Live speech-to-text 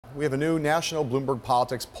we have a new national Bloomberg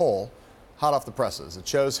Politics poll hot off the presses. It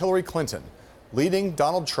shows Hillary Clinton leading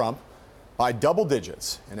Donald Trump by double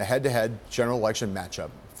digits in a head-to-head general election matchup,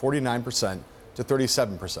 49% to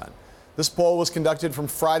 37%. This poll was conducted from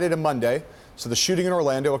Friday to Monday, so the shooting in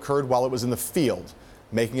Orlando occurred while it was in the field,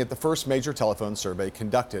 making it the first major telephone survey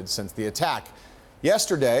conducted since the attack.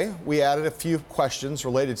 Yesterday, we added a few questions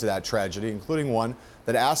related to that tragedy, including one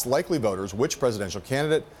that asked likely voters which presidential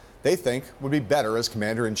candidate they think would be better as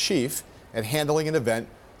commander-in-chief at handling an event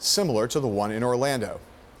similar to the one in Orlando.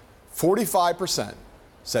 45%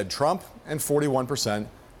 said Trump and 41%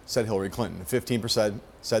 said Hillary Clinton. 15%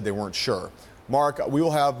 said they weren't sure. Mark, we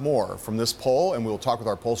will have more from this poll, and we will talk with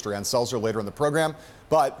our pollster, Ann Selzer, later in the program.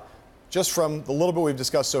 But just from the little bit we've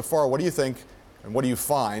discussed so far, what do you think and what do you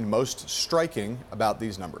find most striking about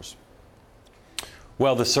these numbers?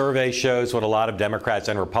 Well, the survey shows what a lot of Democrats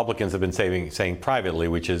and Republicans have been saying privately,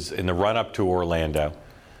 which is in the run-up to Orlando,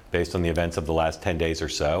 based on the events of the last 10 days or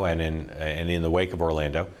so, and in the wake of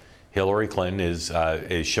Orlando, Hillary Clinton is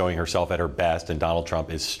showing herself at her best, and Donald Trump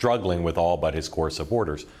is struggling with all but his core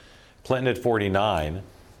supporters. Clinton at 49,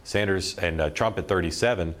 Sanders and Trump at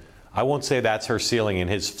 37. I won't say that's her ceiling and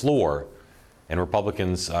his floor, and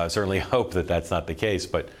Republicans certainly hope that that's not the case,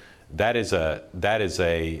 but that is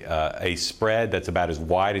a spread that's about as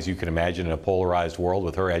wide as you can imagine in a polarized world,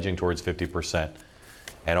 with her edging towards 50%.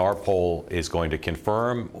 And our poll is going to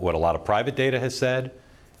confirm what a lot of private data has said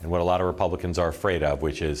and what a lot of Republicans are afraid of,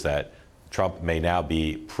 which is that Trump may now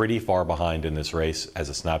be pretty far behind in this race as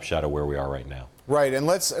a snapshot of where we are right now. Right, and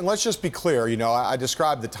let's just be clear. You know, I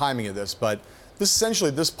described the timing of this, but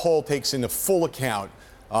this poll takes into full account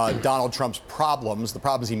Donald Trump's problems, the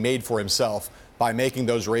problems he made for himself by making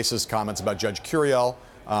those racist comments about Judge Curiel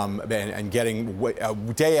and getting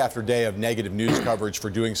day after day of negative news coverage for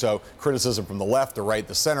doing so, criticism from the left, the right,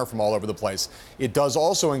 the center, from all over the place. It does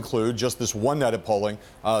also include just this one night of polling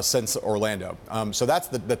since Orlando. So that's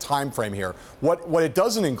the time frame here. What it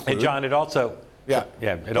doesn't include. Hey, John, it also.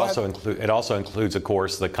 It also includes, of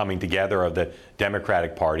course, the coming together of the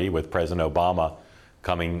Democratic Party with President Obama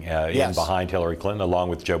coming in behind Hillary Clinton, along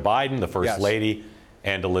with Joe Biden, the First Lady,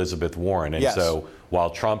 and Elizabeth Warren. And so while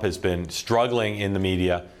Trump has been struggling in the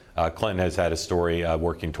media, Clinton has had a story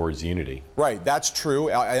working towards unity. Right, that's true.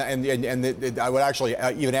 And I would actually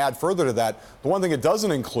even add further to that, the one thing it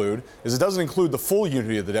doesn't include is it doesn't include the full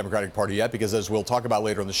unity of the Democratic Party yet, because as we'll talk about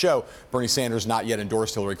later in the show, Bernie Sanders not yet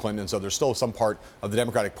endorsed Hillary Clinton, and so there's still some part of the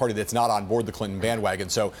Democratic Party that's not on board the Clinton bandwagon.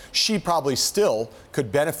 So she probably still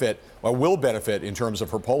could benefit, or will benefit, in terms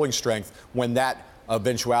of her polling strength when that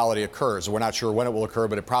eventuality occurs. We're not sure when it will occur,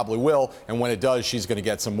 but it probably will. And when it does, she's going to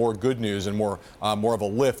get some more good news and more of a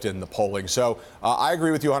lift in the polling. So I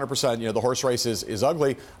agree with you 100%. You know, the horse race is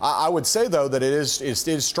ugly. I would say, though, that it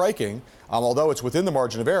is striking. Although it's within the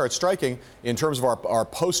margin of error, it's striking in terms of our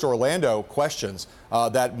post-Orlando questions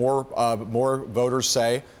that more voters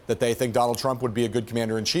say that they think Donald Trump would be a good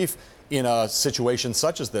commander-in-chief. In a situation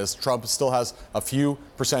such as this, Trump still has a few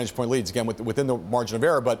percentage point leads, again, within the margin of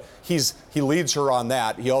error, but he leads her on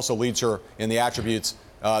that. He also leads her in the attributes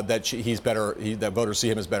that voters see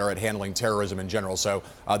him as better at handling terrorism in general. So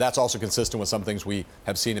that's also consistent with some things we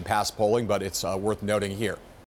have seen in past polling, but it's worth noting here.